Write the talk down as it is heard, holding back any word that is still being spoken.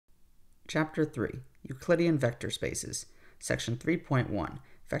Chapter 3, Euclidean Vector Spaces, Section 3.1,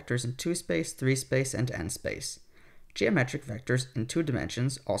 Vectors in 2-space, 3-space, and n-space. Geometric vectors in 2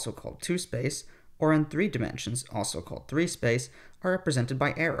 dimensions, also called 2-space, or in 3 dimensions, also called 3-space, are represented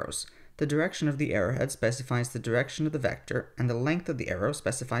by arrows. The direction of the arrowhead specifies the direction of the vector, and the length of the arrow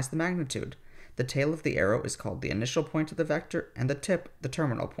specifies the magnitude. The tail of the arrow is called the initial point of the vector, and the tip the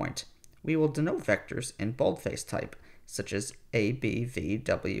terminal point. We will denote vectors in boldface type, such as a, b, v,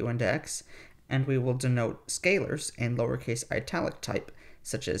 w, and x, and we will denote scalars in lowercase italic type,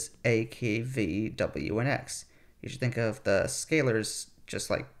 such as a, k, v, w, and x. You should think of the scalars just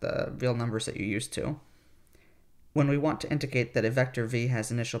like the real numbers that you're used to. When we want to indicate that a vector v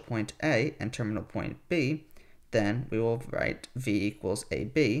has initial point a and terminal point b, then we will write v equals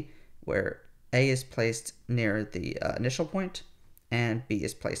ab, where a is placed near the initial point and b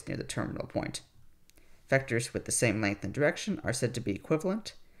is placed near the terminal point. Vectors with the same length and direction are said to be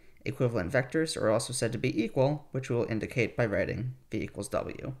equivalent. Equivalent vectors are also said to be equal, which we will indicate by writing v equals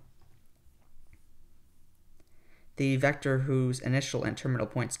w. The vector whose initial and terminal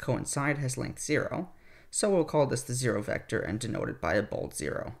points coincide has length 0, so we'll call this the 0 vector and denote it by a bold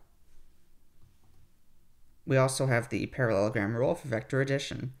 0. We also have the parallelogram rule for vector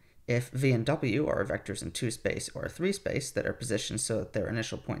addition. If v and w are vectors in 2-space or 3-space that are positioned so that their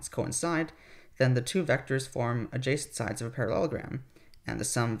initial points coincide, then the 2 vectors form adjacent sides of a parallelogram, and the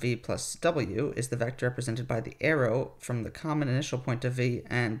sum v plus w is the vector represented by the arrow from the common initial point of v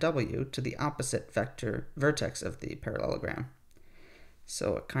and w to the opposite vector vertex of the parallelogram.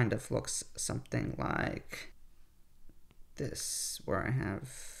 So it kind of looks something like this, where I have,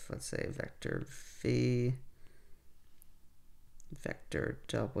 let's say, vector v, vector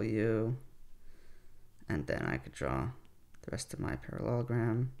w, and then I could draw the rest of my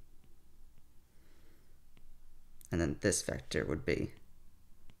parallelogram. And then this vector would be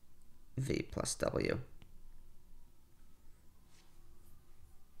v plus w.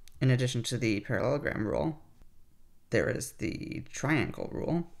 In addition to the parallelogram rule, there is the triangle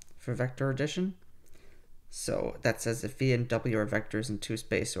rule for vector addition. So that says if v and w are vectors in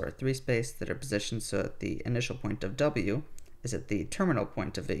 2-space or 3-space that are positioned so that the initial point of w is at the terminal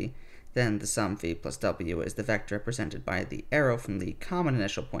point of v, then the sum v plus w is the vector represented by the arrow from the common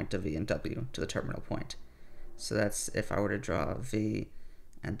initial point of v and w to the terminal point. So that's if I were to draw v,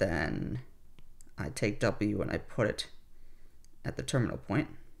 and then I take w and I put it at the terminal point.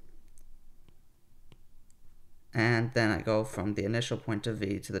 And then I go from the initial point of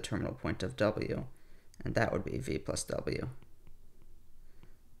v to the terminal point of w, and that would be v plus w.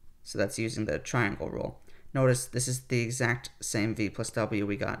 So that's using the triangle rule. Notice this is the exact same v plus w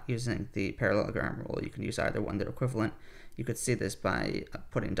we got using the parallelogram rule. You can use either one, they're equivalent. You could see this by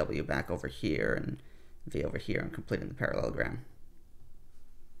putting w back over here and v over here and completing the parallelogram.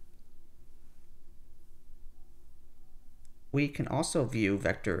 We can also view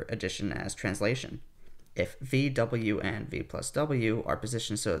vector addition as translation. If v, w, and v plus w are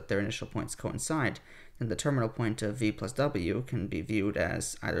positioned so that their initial points coincide, then the terminal point of v plus w can be viewed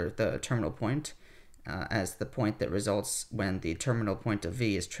as either the terminal point, as the point that results when the terminal point of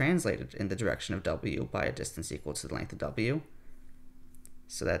v is translated in the direction of w by a distance equal to the length of w.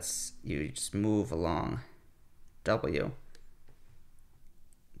 So that's, you just move along w.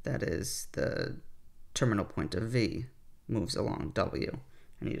 That is, the terminal point of v moves along w,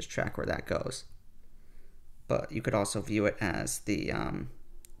 and you just track where that goes. But you could also view it as the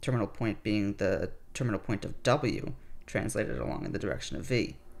terminal point being the terminal point of w translated along in the direction of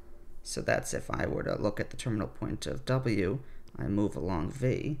v. So that's if I were to look at the terminal point of w, I move along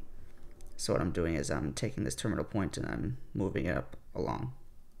v. So what I'm doing is I'm taking this terminal point and I'm moving it up along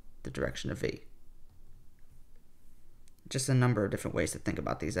the direction of v. Just a number of different ways to think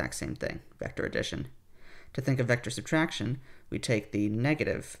about the exact same thing, vector addition. To think of vector subtraction, we take the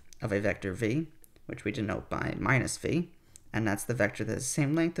negative of a vector v, which we denote by minus v, and that's the vector that has the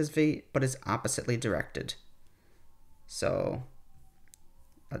same length as v, but is oppositely directed. So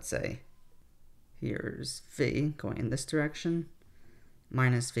let's say here's v going in this direction,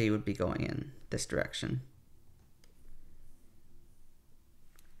 minus v would be going in this direction.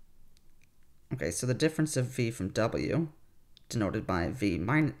 Okay, so the difference of v from w, denoted by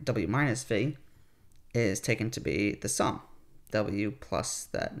w minus v, is taken to be the sum, w plus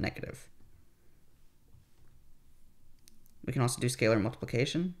that negative. We can also do scalar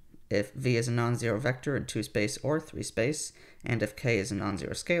multiplication. If v is a non-zero vector in 2-space or 3-space, and if k is a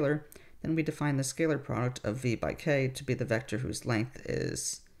non-zero scalar, then we define the scalar product of v by k to be the vector whose length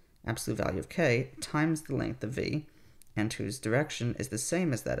is absolute value of k times the length of v, and whose direction is the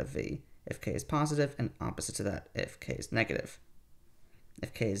same as that of v if k is positive and opposite to that if k is negative.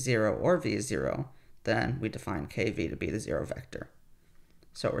 If k is 0 or v is 0, then we define kv to be the 0 vector.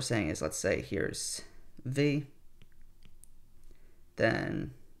 So what we're saying is, let's say here's v,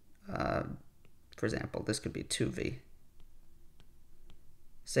 then, for example, this could be 2v.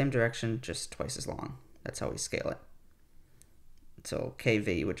 Same direction, just twice as long. That's how we scale it. So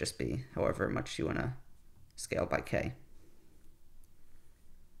kv would just be however much you want to scale by k.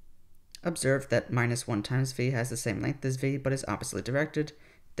 Observe that minus 1 times v has the same length as v, but is oppositely directed.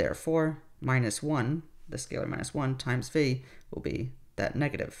 Therefore, minus 1, the scalar minus 1 times v, will be that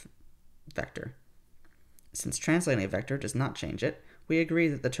negative vector. Since translating a vector does not change it, we agree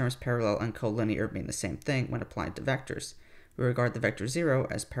that the terms parallel and collinear mean the same thing when applied to vectors. We regard the vector 0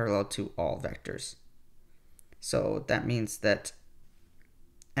 as parallel to all vectors. So that means that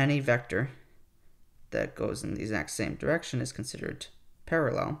any vector that goes in the exact same direction is considered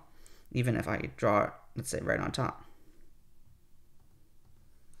parallel, even if I draw it, let's say, right on top.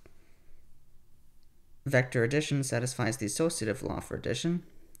 Vector addition satisfies the associative law for addition.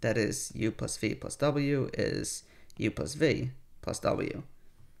 That is, u plus v plus w is u plus v plus w.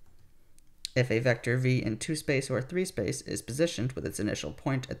 If a vector v in 2 space or 3 space is positioned with its initial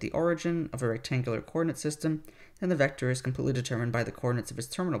point at the origin of a rectangular coordinate system, then the vector is completely determined by the coordinates of its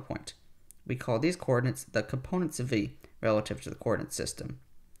terminal point. We call these coordinates the components of v relative to the coordinate system.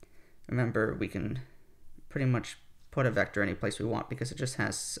 Remember, we can pretty much put a vector any place we want because it just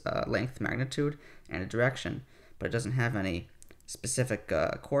has length, magnitude, and a direction, but it doesn't have any specific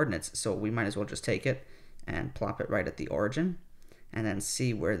coordinates, so we might as well just take it and plop it right at the origin, and then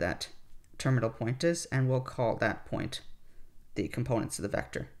see where that terminal point is, and we'll call that point the components of the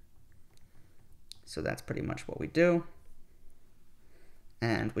vector. So that's pretty much what we do.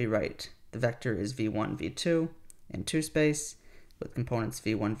 And we write the vector is v1, v2 in 2 space with components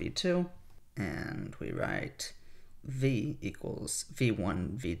v1, v2, and we write v equals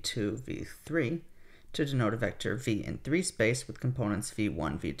v1, v2, v3 to denote a vector v in 3 space with components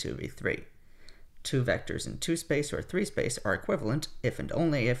v1, v2, v3. 2 vectors in 2 space or 3 space are equivalent if and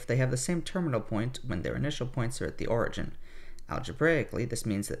only if they have the same terminal point when their initial points are at the origin. Algebraically, this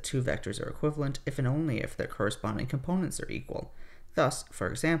means that 2 vectors are equivalent if and only if their corresponding components are equal. Thus, for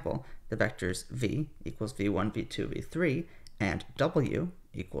example, the vectors v equals v1, v2, v3 and w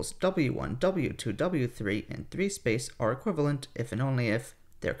equals w1, w2, w3 in 3 space are equivalent if and only if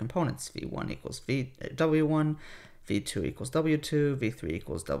their components v1 equals w1, v2 equals w2, v3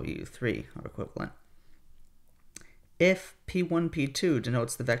 equals w3 are equivalent. If p1, p2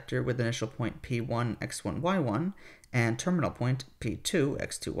 denotes the vector with initial point p1, x1, y1, and terminal point p2,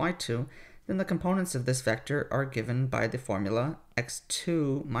 x2, y2, then the components of this vector are given by the formula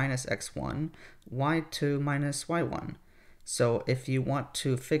x2 minus x1, y2 minus y1. So if you want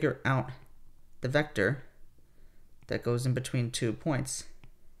to figure out the vector that goes in between 2 points,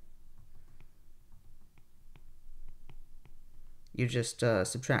 you just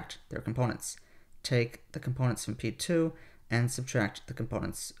subtract their components. Take the components from P2 and subtract the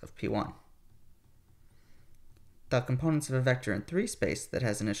components of P1. The components of a vector in 3 space that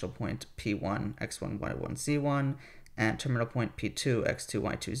has initial point P1, x1, y1, z1, and terminal point P2, x2,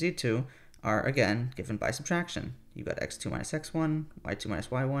 y2, z2 are again given by subtraction. You got x2 minus x1, y2 minus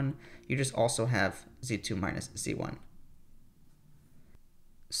y1. You just also have z2 minus z1.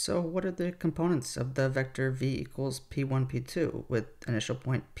 So what are the components of the vector v equals p1, p2 with initial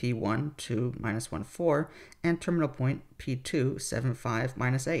point p1, 2, minus 1, 4, and terminal point p2, 7, 5,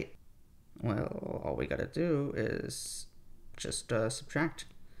 minus 8? Well, all we gotta do is just subtract.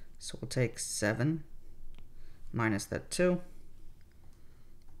 So we'll take 7 minus that 2,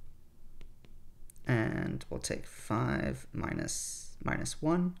 and we'll take 5 minus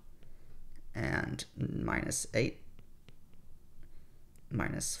 1, and minus 8,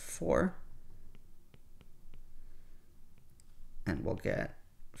 minus 4, and we'll get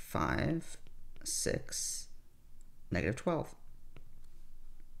 5, 6, negative 12.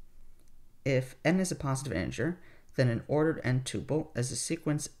 If n is a positive integer, then an ordered n tuple is a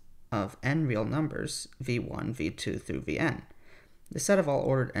sequence of n real numbers, v1, v2 through vn. The set of all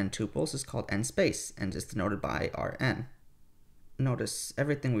ordered n tuples is called n space and is denoted by Rn. Notice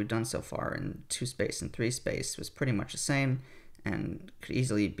everything we've done so far in 2 space and 3 space was pretty much the same and could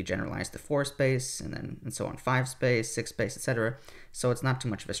easily be generalized to 4 space and so on 5 space, 6 space, etc. So it's not too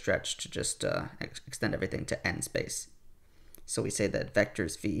much of a stretch to just extend everything to n space. So we say that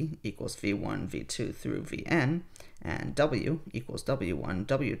vectors v equals v1, v2 through vn, and w equals w1,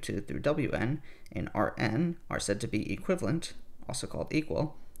 w2 through wn in Rn are said to be equivalent, also called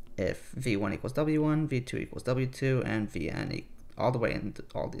equal, if v1 equals w1, v2 equals w2, and vn all the way into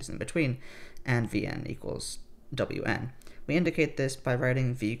all these in between, and vn equals wn. We indicate this by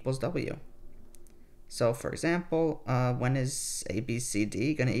writing v equals w. So for example, when is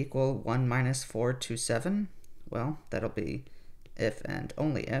ABCD going to equal 1 minus 4 to 7? Well, that'll be if and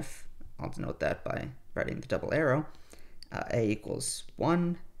only if. I'll denote that by writing the double arrow. A equals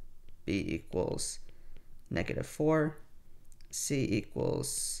 1, B equals -4, C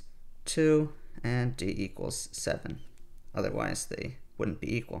equals 2, and D equals 7. Otherwise, they wouldn't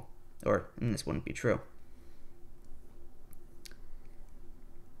be equal, and this wouldn't be true.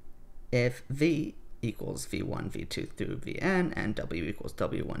 If V equals v1, v2 through vn, and w equals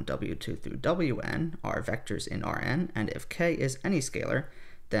w1, w2 through wn are vectors in Rn, and if k is any scalar,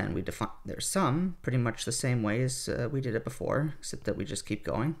 then we define their sum pretty much the same way as we did it before, except that we just keep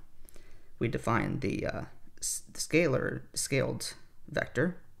going. We define the scaled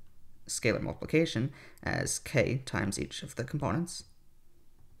vector, scalar multiplication, as k times each of the components.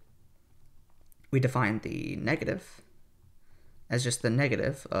 We define the negative as just the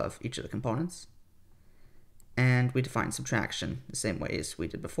negative of each of the components. And we define subtraction the same way as we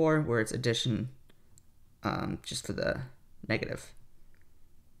did before, where it's addition just for the negative.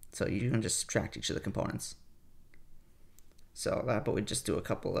 So you can just subtract each of the components. So, but we just do a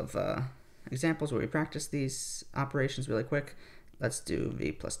couple of examples where we practice these operations really quick. Let's do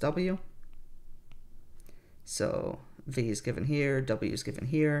v plus w. So v is given here, w is given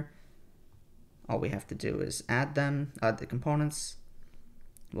here. All we have to do is add the components.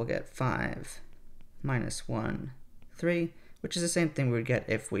 We'll get 5 minus 1, 3, which is the same thing we would get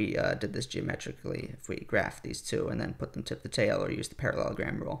if we did this geometrically, if we graphed these two and then put them tip to tail or use the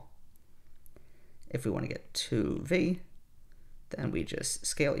parallelogram rule. If we want to get 2v, then we just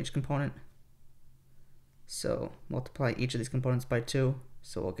scale each component. So multiply each of these components by 2,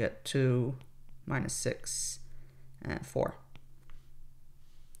 so we'll get 2 minus 6 and 4.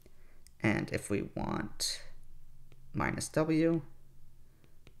 And if we want minus w,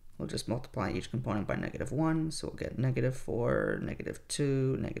 we'll just multiply each component by -1, so we'll get -4,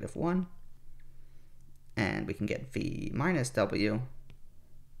 -2, -1. And we can get v minus w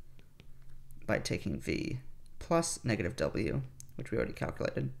by taking v plus -w, which we already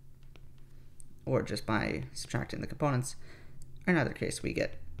calculated, or just by subtracting the components. In either case, we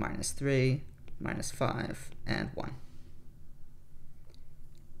get -3, -5, and 1.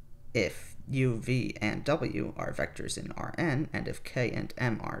 If u, v, and w are vectors in Rn, and if k and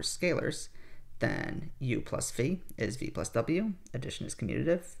m are scalars, then u plus v is v plus w. Addition is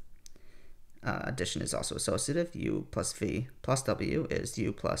commutative. Addition is also associative. U plus v plus w is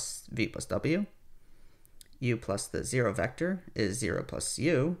u plus v plus w. U plus the 0 vector is 0 plus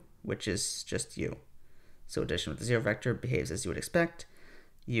u, which is just u. So addition with the 0 vector behaves as you would expect.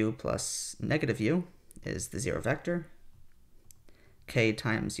 U plus -u is the 0 vector. K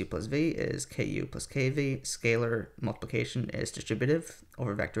times u plus v is ku plus kv. Scalar multiplication is distributive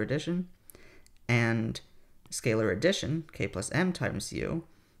over vector addition. And scalar addition, k plus m times u,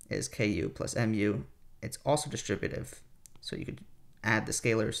 is ku plus mu. It's also distributive. So you could add the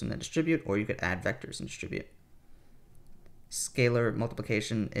scalars and then distribute, or you could add vectors and distribute. Scalar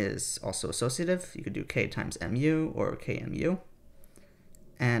multiplication is also associative. You could do k times mu or kmu.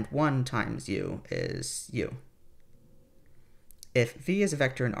 And 1 times u is u. If v is a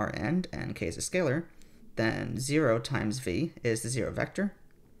vector in Rn and k is a scalar, then 0 times v is the 0 vector.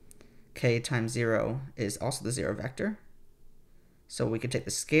 K times 0 is also the 0 vector. So we could take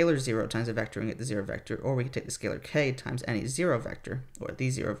the scalar 0 times a vector and get the 0 vector, or we could take the scalar k times any 0 vector, or the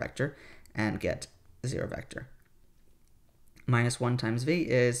 0 vector, and get the 0 vector. -1 times v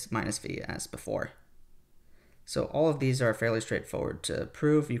is minus v as before. So all of these are fairly straightforward to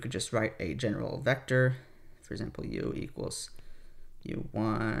prove. You could just write a general vector. For example, u equals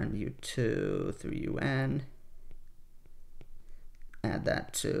u1, u2 through un. Add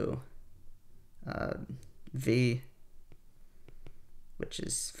that to v, which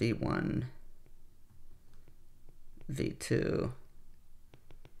is v1, v2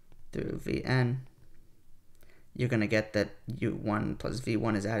 through vn. You're going to get that u1 plus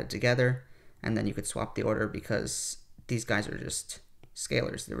v1 is added together, and then you could swap the order because these guys are just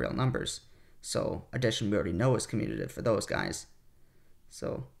scalars, they're real numbers. So addition we already know is commutative for those guys.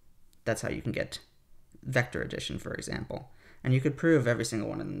 So that's how you can get vector addition, for example. And you could prove every single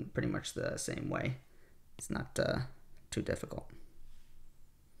one in pretty much the same way. It's not too difficult.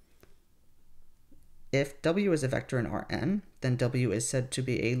 If w is a vector in Rn, then w is said to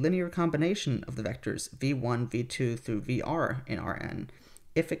be a linear combination of the vectors v1, v2 through vr in Rn,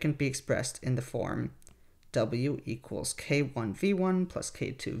 if it can be expressed in the form w equals k1 v1 plus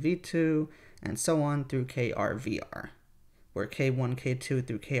k2 v2, and so on through kr vr, where k1, k2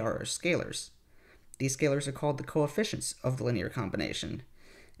 through kr are scalars. These scalars are called the coefficients of the linear combination.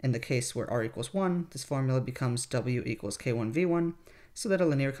 In the case where r equals 1, this formula becomes w equals k1v1, so that a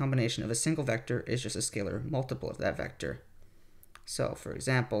linear combination of a single vector is just a scalar multiple of that vector. So, for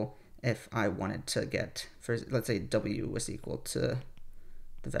example, if I wanted to get, let's say w was equal to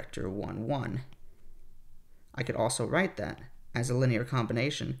the vector 1, 1, I could also write that as a linear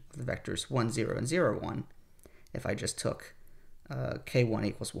combination of the vectors 1, 0, and 0, 1. If I just took k1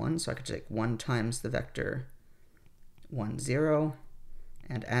 equals 1, so I could take 1 times the vector 1, 0,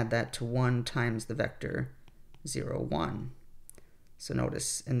 and add that to 1 times the vector 0, 1. So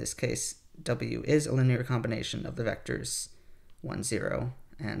notice, in this case, w is a linear combination of the vectors 1, 0,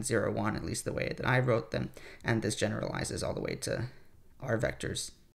 and 0, 1, at least the way that I wrote them, and this generalizes all the way to our vectors